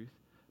it truth.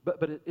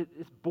 But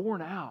it's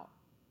borne out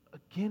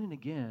again and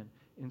again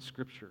in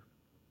Scripture.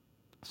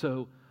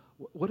 So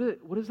what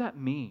does that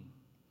mean?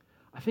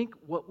 I think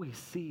what we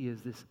see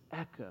is this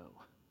echo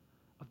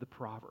of the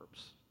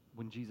Proverbs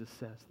when Jesus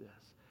says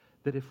this,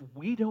 that if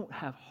we don't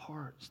have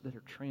hearts that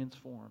are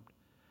transformed,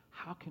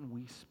 how can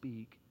we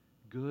speak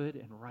good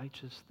and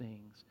righteous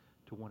things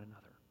to one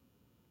another?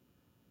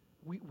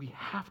 We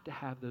have to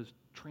have those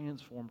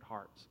transformed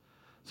hearts.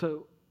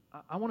 So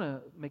I want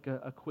to make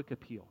a quick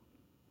appeal.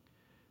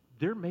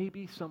 There may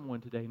be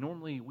someone today.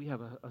 Normally we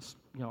have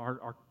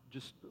our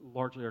just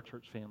largely our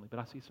church family, but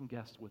I see some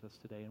guests with us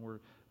today, and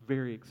we're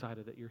very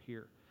excited that you're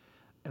here.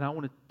 And I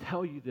want to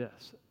tell you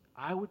this: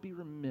 I would be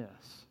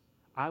remiss.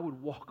 I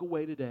would walk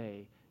away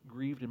today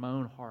grieved in my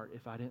own heart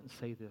if I didn't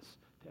say this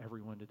to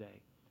everyone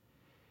today.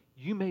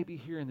 You may be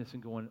hearing this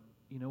and going,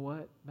 "You know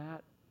what,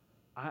 Matt?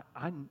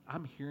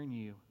 I'm hearing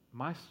you.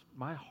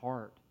 My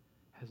heart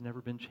has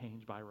never been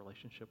changed by a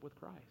relationship with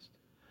Christ.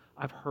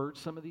 I've heard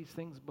some of these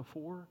things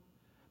before,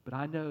 but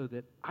I know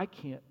that I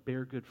can't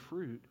bear good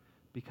fruit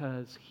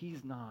because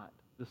he's not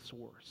the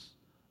source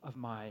of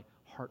my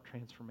heart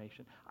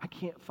transformation. I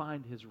can't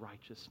find his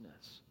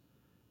righteousness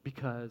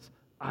because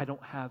I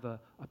don't have a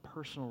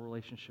personal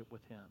relationship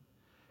with him."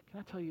 Can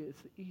I tell you,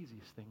 it's the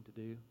easiest thing to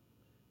do.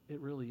 It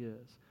really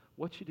is.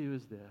 What you do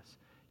is this.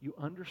 You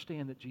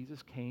understand that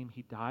Jesus came,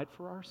 he died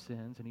for our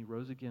sins, and he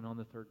rose again on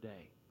the third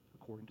day,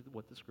 according to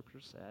what the Scripture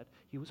said.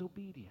 He was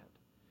obedient.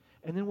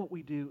 And then what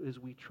we do is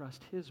we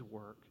trust his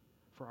work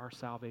for our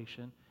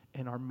salvation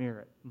and our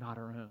merit, not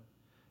our own.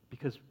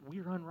 Because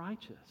we're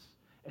unrighteous,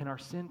 and our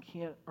sin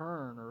can't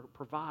earn or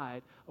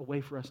provide a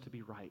way for us to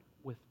be right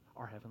with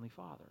our Heavenly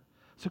Father.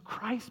 So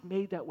Christ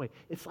made that way.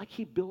 It's like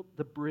he built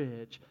the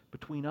bridge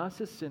between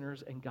us as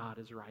sinners and God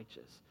as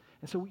righteous.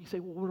 And so you say,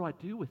 "Well, what do I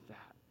do with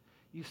that?"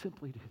 You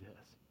simply do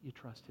this. You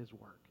trust his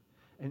work.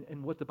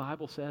 And what the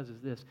Bible says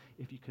is this: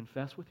 if you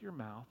confess with your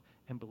mouth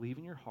and believe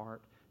in your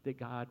heart that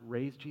God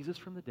raised Jesus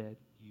from the dead,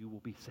 you will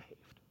be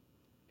saved.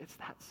 It's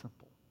that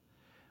simple.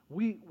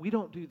 We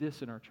don't do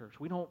this in our church.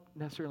 We don't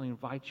necessarily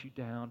invite you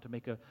down to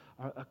make a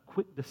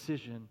quick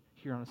decision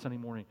here on a Sunday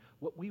morning.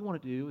 What we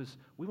want to do is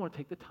we want to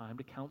take the time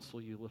to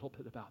counsel you a little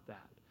bit about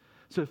that.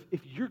 So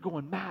if you're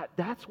going, Matt,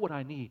 that's what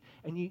I need,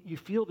 and you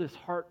feel this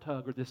heart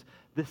tug or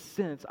this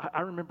sense.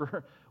 I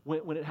remember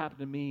when it happened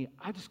to me,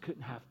 I just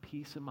couldn't have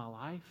peace in my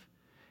life,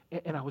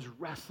 and I was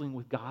wrestling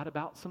with God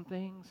about some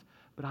things,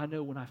 but I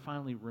know when I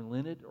finally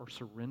relented or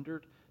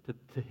surrendered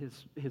to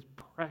his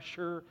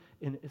pressure,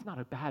 and it's not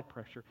a bad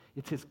pressure,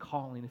 it's his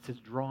calling, it's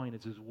his drawing,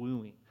 it's his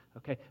wooing,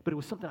 okay? But it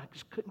was something I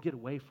just couldn't get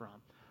away from.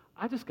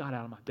 I just got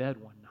out of my bed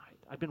one night.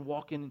 I'd been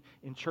walking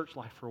in church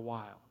life for a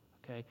while,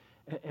 okay?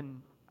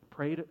 And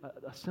prayed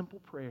a simple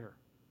prayer,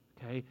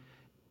 okay?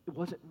 It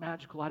wasn't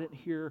magical. I didn't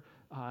hear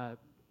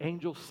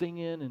angels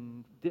singing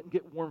and didn't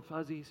get warm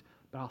fuzzies,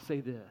 but I'll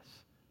say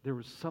this. There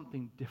was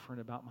something different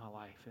about my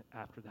life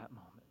after that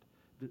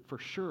moment. For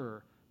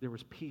sure, there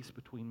was peace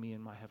between me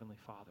and my Heavenly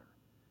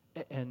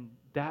Father. And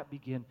that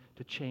began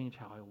to change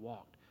how I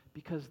walked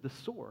because the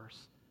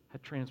source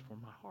had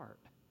transformed my heart.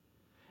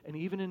 And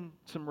even in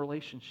some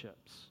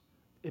relationships,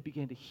 it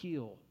began to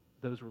heal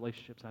those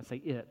relationships. And I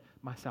say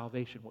my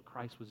salvation, what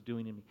Christ was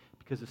doing in me,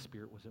 because the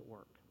Spirit was at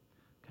work.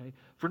 Okay?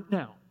 For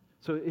now,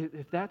 so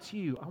if that's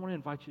you, I want to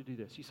invite you to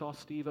do this. You saw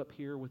Steve up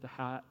here with the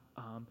hat.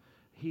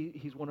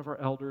 He's one of our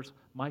elders.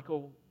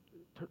 Michael,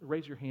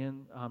 raise your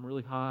hand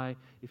really high.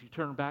 If you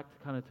turn back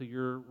kind of to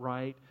your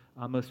right,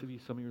 most of you,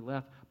 some of your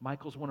left,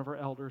 Michael's one of our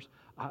elders.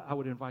 I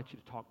would invite you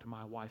to talk to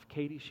my wife,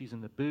 Katie. She's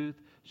in the booth.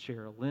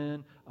 Cheryl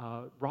Lynn.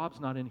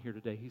 Rob's not in here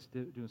today. He's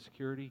doing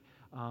security.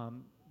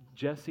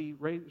 Jesse,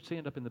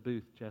 stand up in the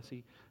booth,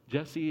 Jesse.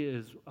 Jesse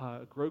is a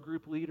grow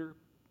group leader,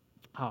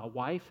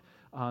 wife.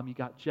 You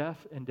got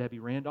Jeff and Debbie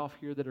Randolph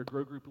here that are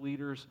grow group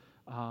leaders.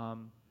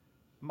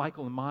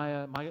 Michael and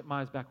Maya.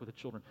 Maya's back with the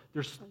children.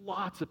 There's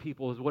lots of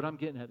people, is what I'm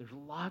getting at. There's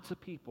lots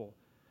of people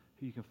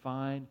who you can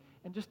find,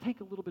 and just take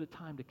a little bit of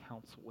time to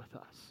counsel with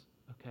us,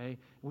 okay? And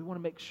we want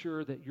to make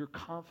sure that you're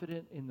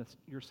confident in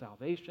your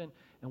salvation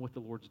and what the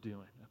Lord's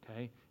doing,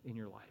 okay, in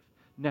your life.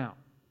 Now,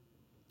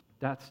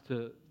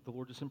 the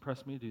Lord just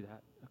impressed me to do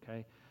that,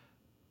 okay?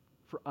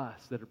 For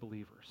us that are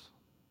believers,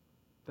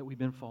 that we've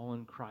been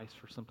following Christ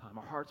for some time,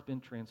 our heart's been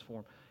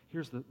transformed.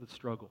 Here's the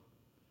struggle.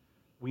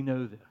 We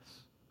know this.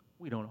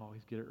 We don't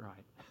always get it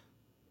right,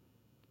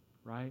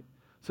 right?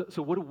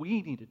 So what do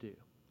we need to do?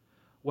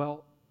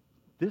 Well,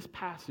 this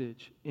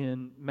passage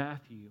in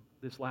Matthew,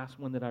 this last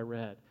one that I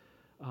read,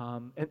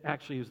 and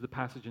actually it was the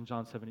passage in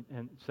John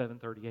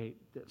 7:38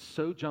 that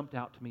so jumped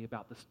out to me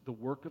about the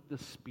work of the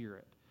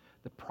Spirit,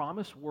 the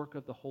promised work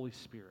of the Holy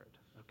Spirit,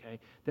 okay?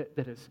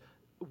 That is,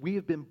 we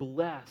have been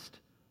blessed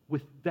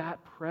with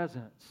that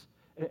presence.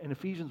 And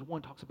Ephesians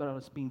 1 talks about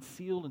us being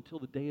sealed until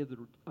the day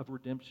of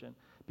redemption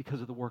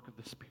because of the work of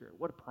the Spirit.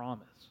 What a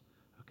promise,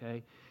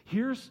 okay?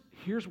 Here's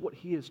what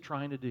he is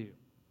trying to do.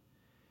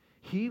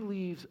 He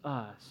leaves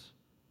us,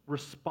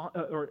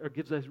 or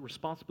gives us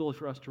responsibility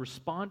for us to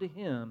respond to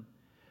him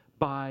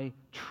by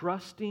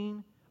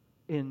trusting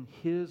in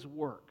his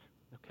work,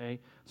 okay?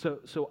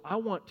 So I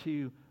want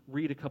to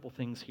read a couple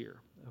things here,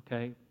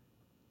 okay?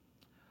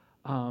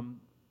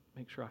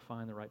 Make sure I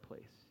find the right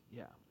place.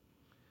 Yeah.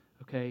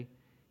 Okay?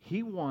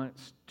 He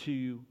wants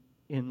to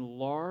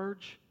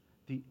enlarge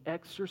the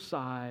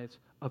exercise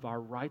of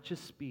our righteous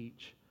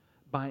speech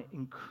by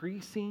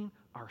increasing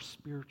our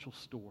spiritual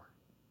store.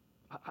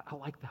 I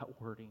like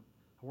that wording.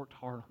 I worked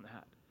hard on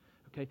that.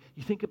 Okay?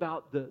 You think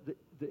about the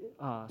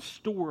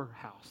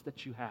storehouse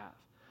that you have.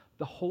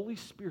 The Holy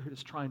Spirit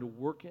is trying to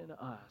work in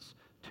us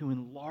to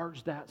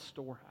enlarge that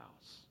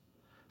storehouse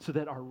so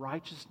that our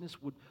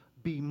righteousness would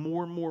be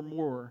more and more and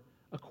more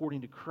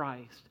according to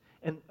Christ,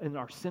 and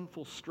our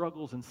sinful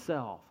struggles and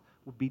self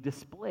would be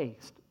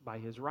displaced by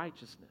his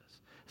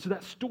righteousness. So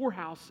that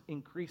storehouse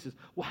increases.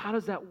 Well, how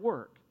does that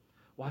work?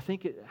 Well, I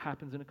think it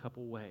happens in a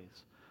couple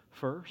ways.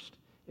 First,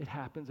 it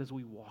happens as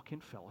we walk in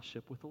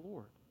fellowship with the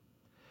Lord.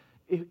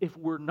 If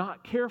we're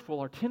not careful,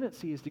 our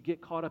tendency is to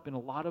get caught up in a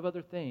lot of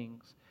other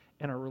things,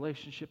 and our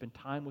relationship and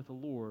time with the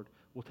Lord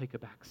will take a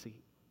back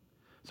seat.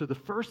 So the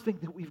first thing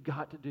that we've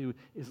got to do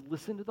is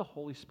listen to the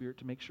Holy Spirit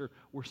to make sure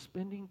we're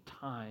spending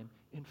time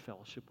in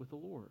fellowship with the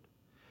Lord.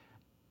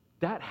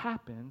 That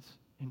happens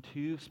in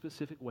two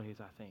specific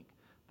ways, I think.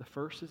 The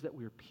first is that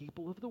we're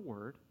people of the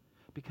Word,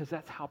 because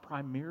that's how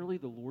primarily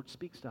the Lord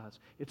speaks to us.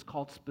 It's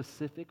called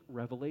specific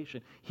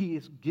revelation. He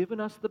has given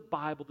us the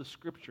Bible, the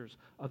Scriptures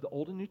of the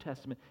Old and New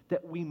Testament,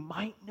 that we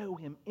might know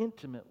him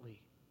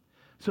intimately.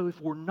 So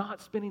if we're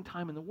not spending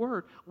time in the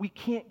Word, we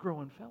can't grow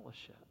in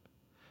fellowship.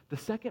 The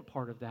second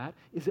part of that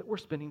is that we're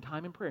spending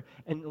time in prayer.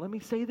 And let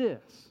me say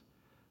this.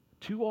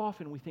 Too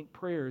often we think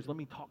prayer is, let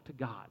me talk to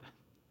God.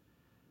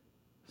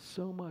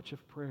 So much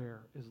of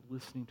prayer is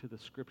listening to the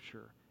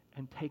Scripture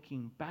and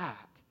taking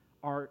back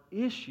our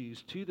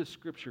issues to the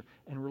Scripture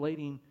and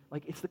relating,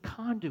 like it's the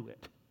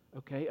conduit,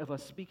 okay, of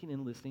us speaking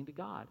and listening to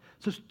God.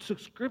 So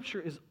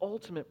Scripture is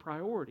ultimate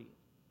priority.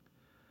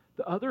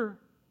 The other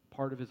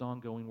part of his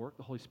ongoing work,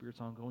 the Holy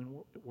Spirit's ongoing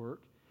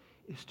work,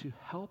 is to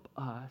help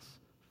us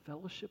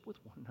fellowship with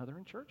one another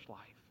in church life.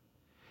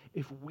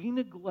 If we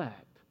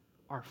neglect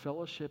our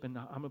fellowship, and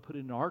I'm going to put it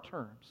in our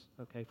terms,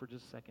 okay, for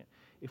just a second.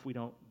 If we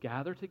don't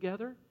gather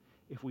together,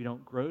 if we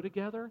don't grow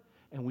together,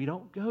 and we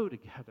don't go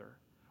together,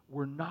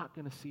 we're not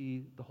going to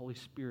see the Holy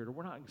Spirit, or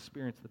we're not going to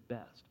experience the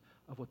best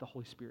of what the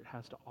Holy Spirit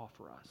has to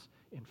offer us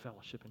in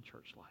fellowship and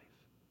church life.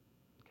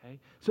 Okay?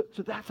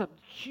 So that's a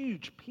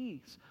huge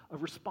piece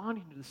of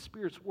responding to the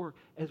Spirit's work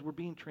as we're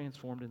being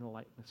transformed in the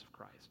likeness of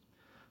Christ.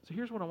 So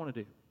here's what I want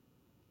to do,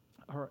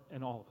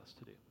 and all of us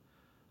to do.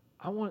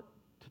 I want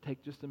to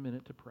take just a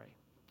minute to pray,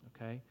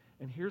 okay?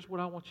 And here's what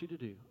I want you to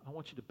do. I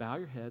want you to bow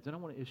your heads, and I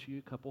want to issue you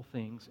a couple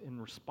things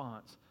in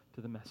response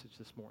to the message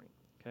this morning,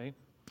 okay?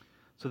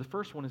 So the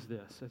first one is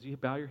this. As you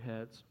bow your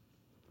heads,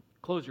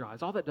 close your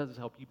eyes. All that does is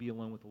help you be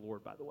alone with the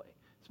Lord, by the way.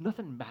 There's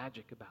nothing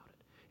magic about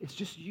it. It's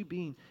just you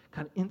being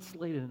kind of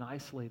insulated and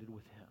isolated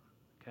with Him,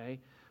 okay?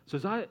 So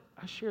as I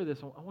share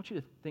this, I want you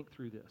to think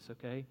through this,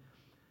 okay?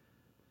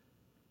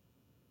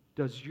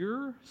 Does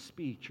your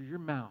speech or your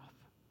mouth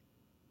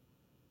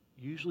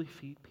usually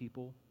feed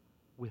people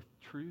with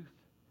truth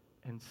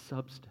and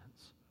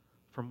substance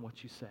from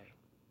what you say?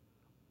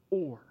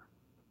 Or,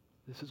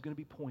 this is going to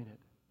be pointed,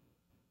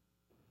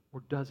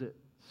 or does it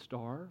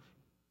starve,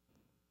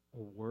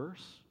 or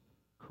worse,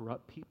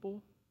 corrupt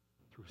people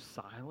through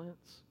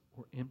silence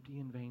or empty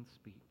and vain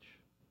speech?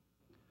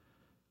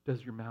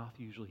 Does your mouth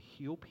usually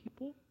heal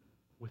people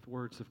with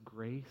words of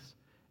grace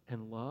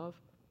and love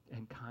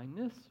and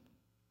kindness?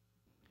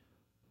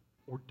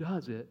 Or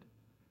does it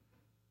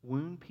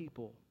wound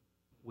people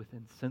with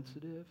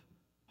insensitive,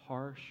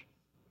 harsh,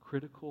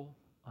 critical,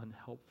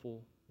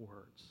 unhelpful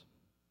words?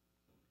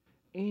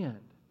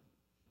 And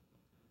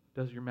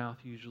does your mouth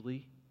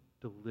usually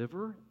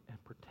deliver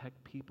and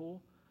protect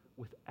people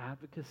with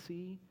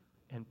advocacy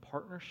and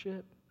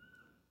partnership?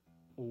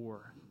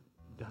 Or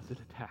does it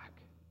attack?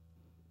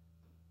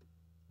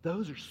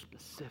 Those are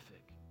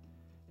specific.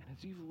 And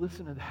as you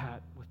listen to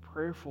that with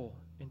prayerful,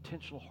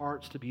 intentional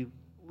hearts to be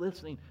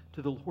listening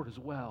to the Lord as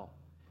well,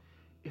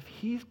 if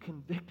He's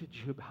convicted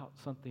you about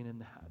something in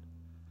that,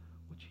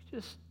 would you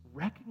just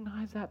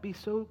recognize that? Be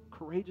so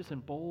courageous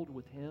and bold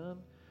with Him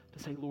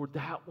to say, Lord,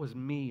 that was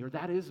me, or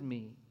that is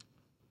me,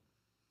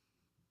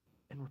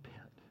 and repent.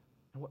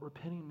 And what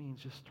repenting means,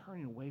 just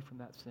turning away from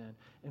that sin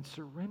and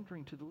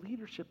surrendering to the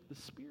leadership of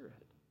the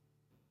Spirit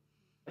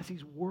as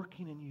He's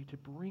working in you to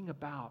bring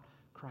about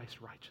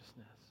Christ's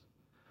righteousness.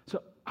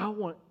 So I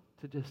want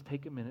to just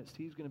take a minute.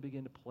 Steve's going to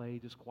begin to play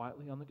just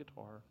quietly on the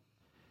guitar.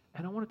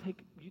 And I want to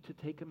take you to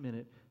take a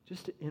minute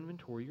just to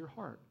inventory your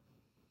heart.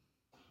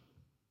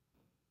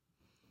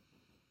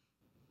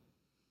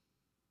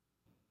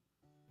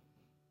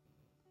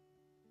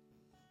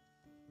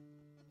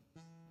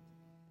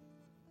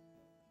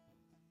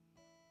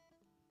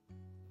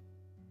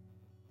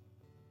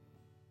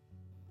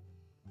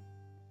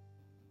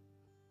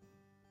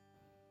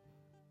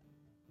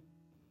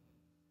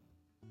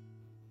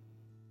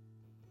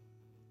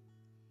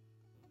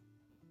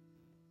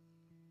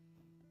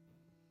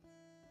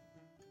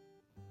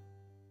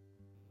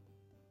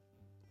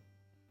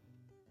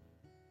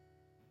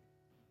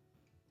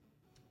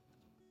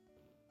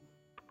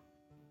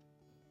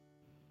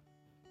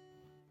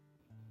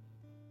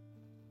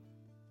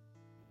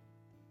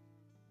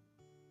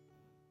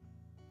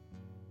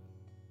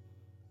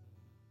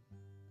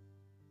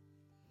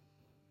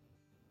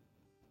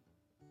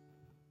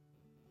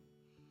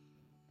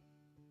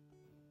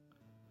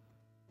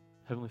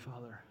 Heavenly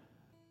Father,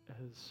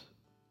 as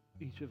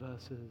each of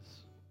us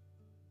is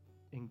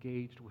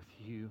engaged with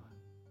you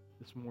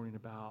this morning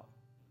about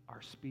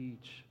our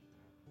speech,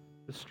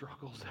 the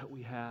struggles that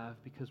we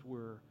have because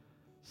we're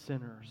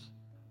sinners,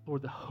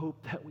 Lord, the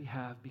hope that we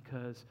have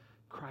because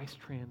Christ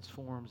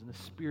transforms and the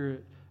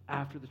Spirit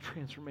after the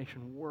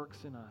transformation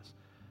works in us,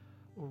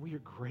 Lord, we are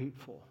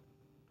grateful.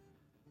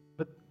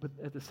 But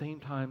at the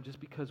same time, just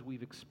because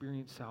we've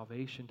experienced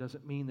salvation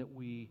doesn't mean that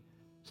we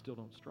still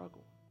don't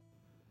struggle.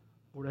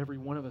 Lord, every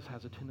one of us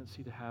has a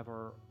tendency to have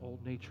our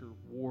old nature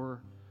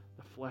war,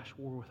 the flesh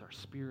war with our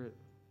spirit.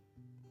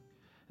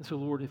 And so,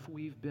 Lord, if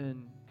we've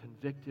been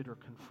convicted or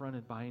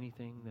confronted by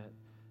anything that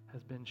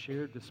has been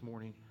shared this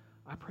morning,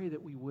 I pray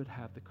that we would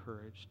have the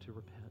courage to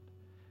repent,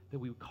 that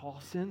we would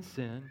call sin,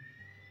 sin,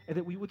 and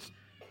that we would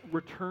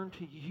return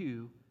to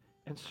you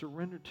and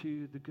surrender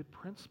to the good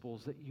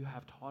principles that you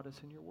have taught us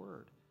in your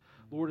word.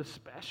 Lord,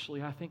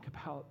 especially I think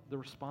about the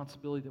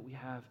responsibility that we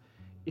have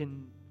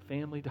in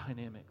family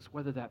dynamics,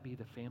 whether that be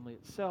the family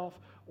itself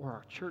or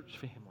our church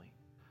family.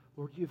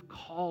 Lord, you've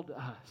called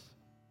us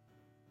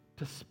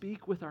to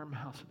speak with our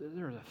mouths so that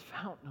there is a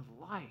fountain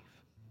of life.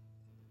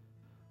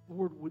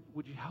 Lord,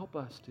 would you help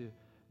us to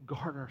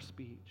guard our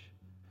speech?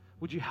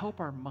 Would you help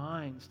our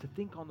minds to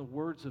think on the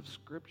words of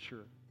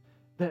Scripture,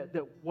 that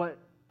what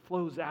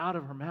flows out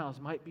of our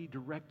mouths might be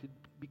directed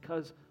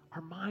because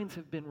our minds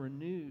have been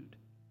renewed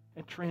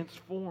and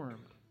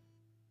transformed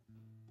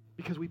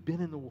because we've been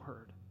in the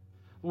Word.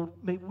 Lord,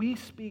 may we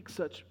speak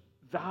such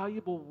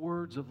valuable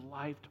words of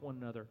life to one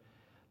another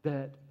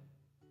that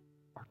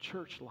our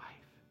church life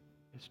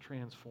is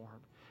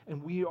transformed.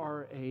 And we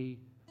are a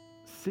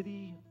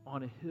city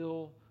on a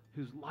hill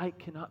whose light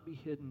cannot be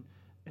hidden,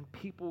 and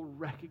people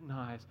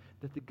recognize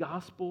that the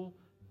gospel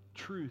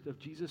truth of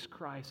Jesus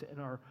Christ and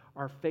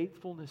our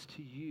faithfulness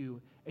to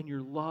you and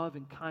your love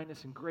and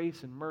kindness and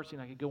grace and mercy,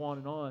 and I could go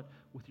on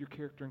with your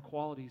character and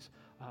qualities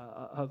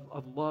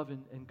of love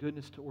and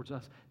goodness towards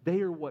us,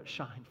 they are what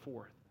shine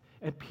forth.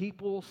 And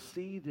people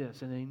see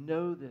this and they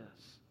know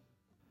this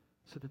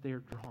so that they are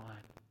drawn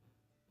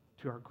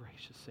to our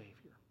gracious Savior.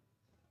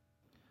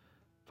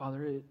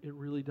 Father, it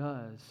really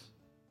does,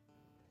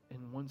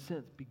 in one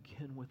sense,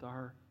 begin with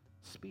our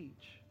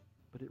speech,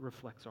 but it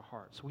reflects our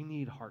heart. So we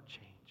need heart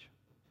change.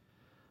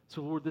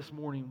 So Lord, this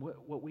morning,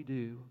 what we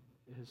do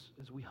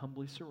is we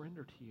humbly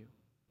surrender to you.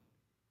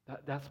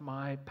 That's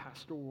my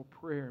pastoral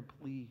prayer and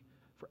plea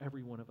for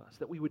every one of us,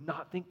 that we would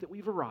not think that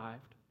we've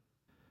arrived,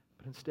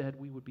 but instead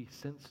we would be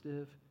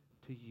sensitive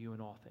to you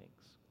in all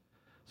things.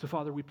 So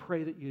Father, we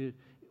pray that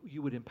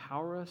you would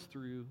empower us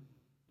through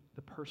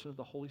the person of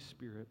the Holy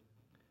Spirit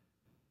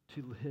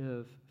to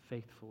live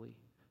faithfully,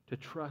 to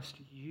trust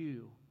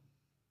you,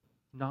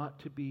 not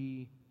to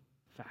be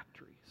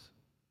factories,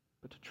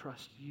 but to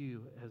trust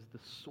you as the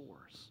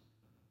source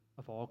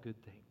of all good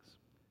things.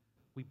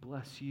 We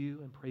bless you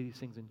and pray these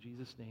things in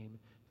Jesus' name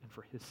and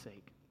for his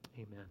sake.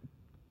 Amen.